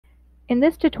In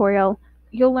this tutorial,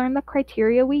 you'll learn the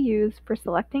criteria we use for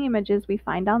selecting images we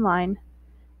find online,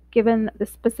 given the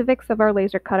specifics of our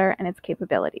laser cutter and its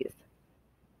capabilities.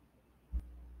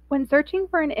 When searching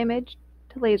for an image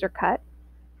to laser cut,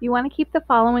 you want to keep the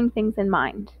following things in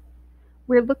mind.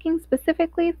 We're looking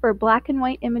specifically for black and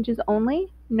white images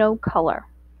only, no color.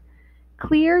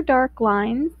 Clear, dark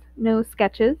lines, no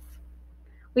sketches.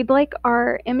 We'd like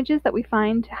our images that we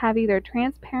find to have either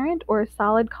transparent or a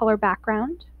solid color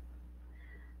background.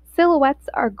 Silhouettes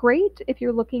are great if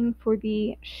you're looking for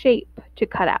the shape to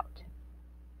cut out.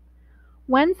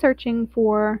 When searching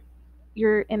for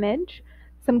your image,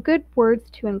 some good words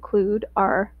to include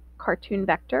are cartoon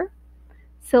vector,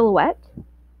 silhouette,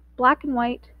 black and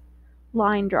white,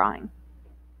 line drawing.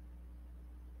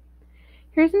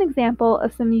 Here's an example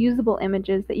of some usable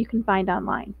images that you can find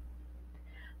online.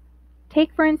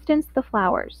 Take, for instance, the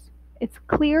flowers. It's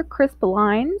clear, crisp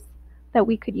lines that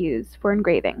we could use for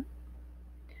engraving.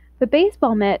 The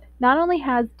baseball mitt not only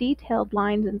has detailed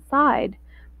lines inside,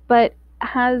 but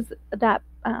has that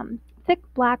thick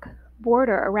black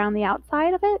border around the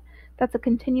outside of it that's a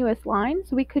continuous line,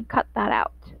 so we could cut that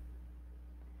out.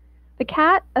 The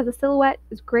cat as a silhouette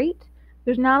is great.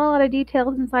 There's not a lot of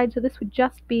details inside, so this would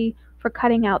just be for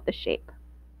cutting out the shape.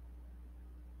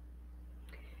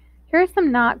 Here are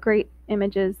some not great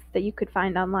images that you could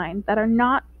find online that are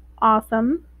not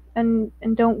awesome and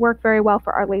don't work very well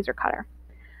for our laser cutter.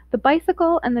 The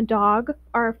bicycle and the dog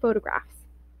are photographs.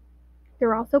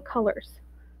 They're also colors.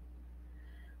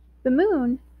 The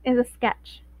moon is a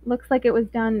sketch. Looks like it was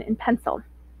done in pencil.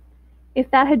 If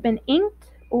that had been inked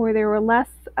or there were less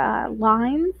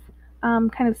lines,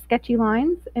 kind of sketchy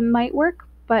lines, it might work,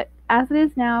 but as it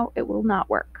is now, it will not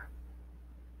work.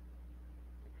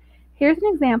 Here's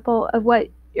an example of what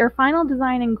your final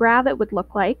design in Gravit would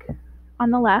look like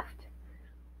on the left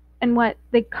and what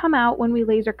they come out when we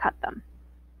laser cut them.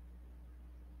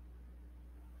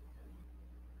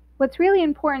 What's really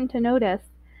important to notice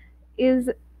is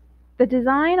the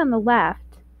design on the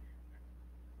left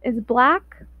is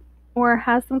black or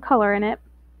has some color in it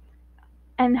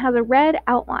and has a red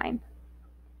outline.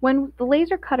 When the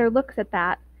laser cutter looks at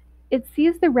that, it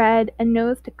sees the red and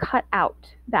knows to cut out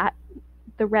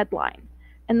the red line.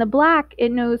 And the black,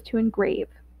 it knows to engrave.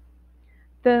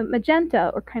 The magenta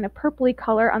or kind of purpley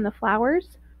color on the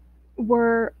flowers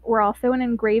were also an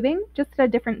engraving, just at a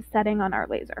different setting on our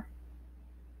laser.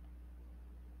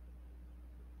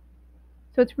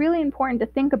 So it's really important to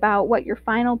think about what your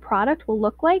final product will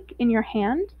look like in your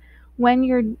hand when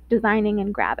you're designing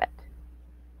in Gravit.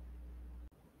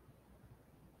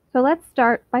 So let's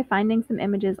start by finding some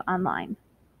images online.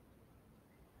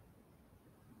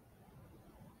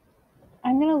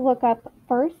 I'm going to look up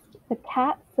first the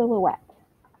cat silhouette.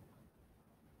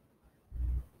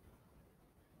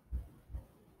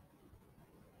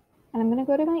 And I'm going to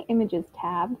go to my Images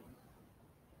tab.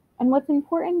 And what's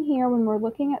important here when we're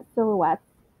looking at silhouettes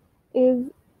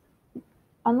is,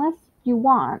 unless you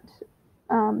want,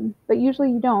 but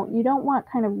usually you don't want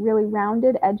kind of really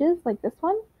rounded edges like this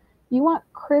one. You want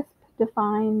crisp,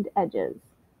 defined edges,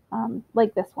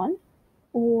 like this one,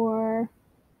 or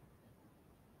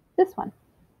this one.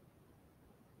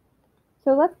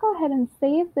 So let's go ahead and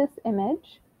save this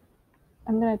image.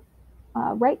 I'm going to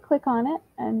right-click on it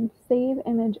and save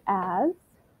image as.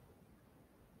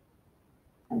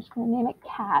 I'm just going to name it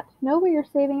cat. Know where you're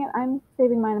saving it. I'm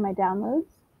saving mine in my downloads.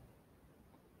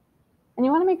 And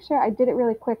you want to make sure, I did it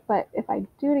really quick, but if I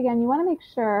do it again, you want to make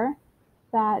sure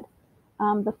that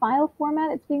the file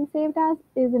format it's being saved as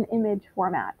is an image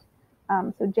format.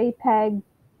 So JPEG,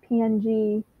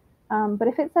 PNG, but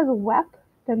if it says WEP,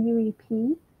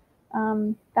 W-E-P,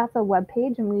 that's a web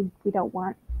page and we don't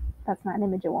want, that's not an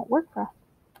image, it won't work for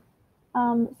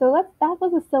us. So that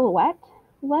was a silhouette.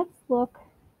 Let's look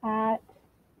at,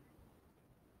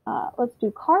 let's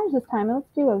do cars this time, and let's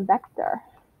do a vector.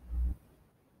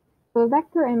 So a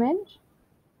vector image,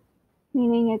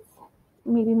 meaning it's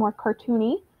maybe more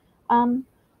cartoony.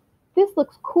 This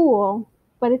looks cool,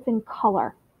 but it's in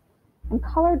color. And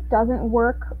color doesn't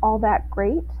work all that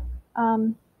great.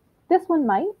 This one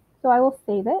might, so I will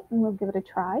save it and we'll give it a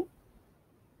try.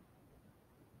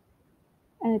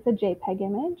 And it's a JPEG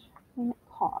image, in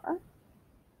a car.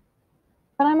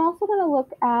 But I'm also going to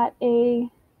look at a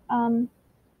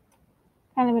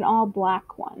kind of an all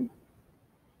black one.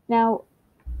 Now,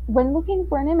 when looking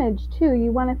for an image too,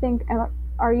 you want to think,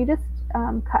 are you just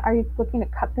are you looking to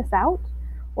cut this out,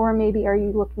 or maybe are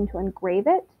you looking to engrave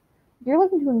it? If you're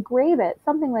looking to engrave it,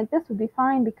 something like this would be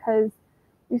fine, because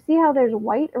you see how there's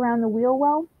white around the wheel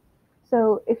well?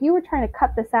 So if you were trying to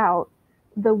cut this out,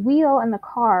 the wheel and the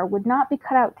car would not be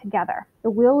cut out together. The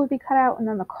wheel would be cut out and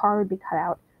then the car would be cut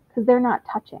out because they're not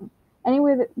touching.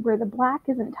 Anywhere where the black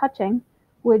isn't touching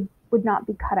would not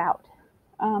be cut out,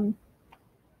 or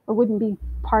wouldn't be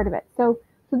part of it. So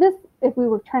this, if we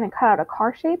were trying to cut out a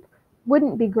car shape,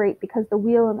 wouldn't be great because the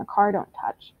wheel and the car don't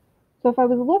touch. So if I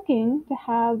was looking to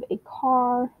have a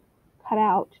car cut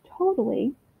out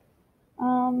totally,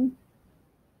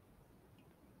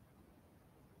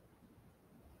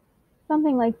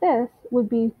 something like this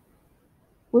would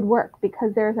work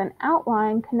because there's an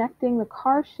outline connecting the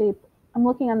car shape. I'm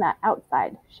looking on that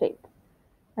outside shape,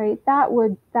 right? That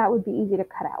would be easy to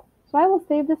cut out. So I will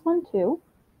save this one too,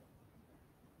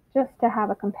 just to have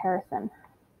a comparison.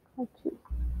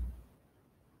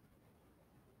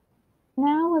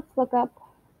 Now let's look up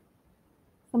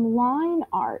some line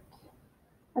art.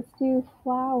 Let's do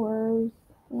flowers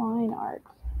line art.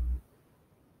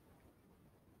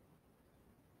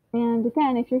 And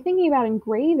again, if you're thinking about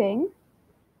engraving,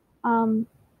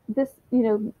 these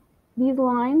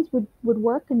lines would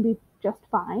work and be just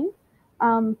fine.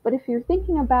 But if you're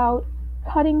thinking about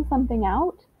cutting something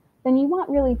out, then you want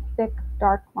really thick,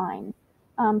 dark lines.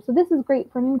 So this is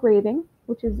great for an engraving,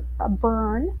 which is a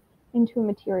burn into a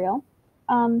material.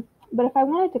 But if I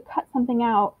wanted to cut something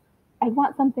out, I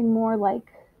want something more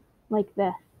like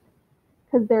this,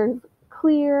 because there's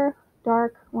clear,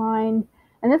 dark lines,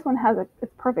 and this one has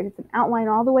it's perfect. It's an outline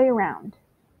all the way around.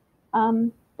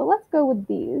 But let's go with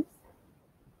these,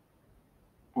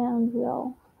 and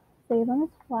we'll save them as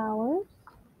flowers.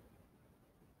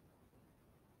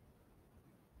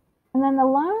 And then the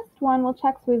last one we'll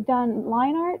check, so we've done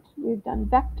line art, we've done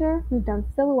vector, we've done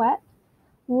silhouette.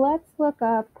 Let's look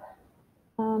up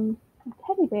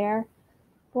teddy bear,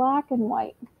 black and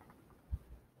white.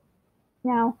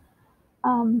 Now,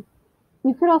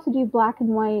 you could also do black and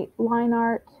white line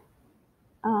art,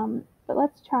 but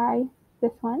let's try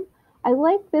this one. I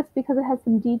like this because it has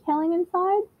some detailing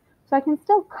inside, so I can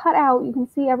still cut out. You can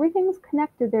see everything's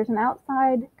connected. There's an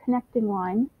outside connecting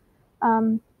line,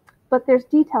 but there's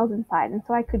details inside, and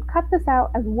so I could cut this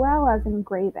out as well as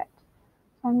engrave it.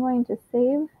 So I'm going to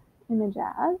save image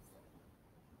as,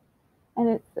 and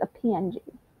it's a PNG.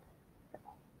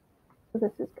 So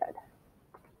this is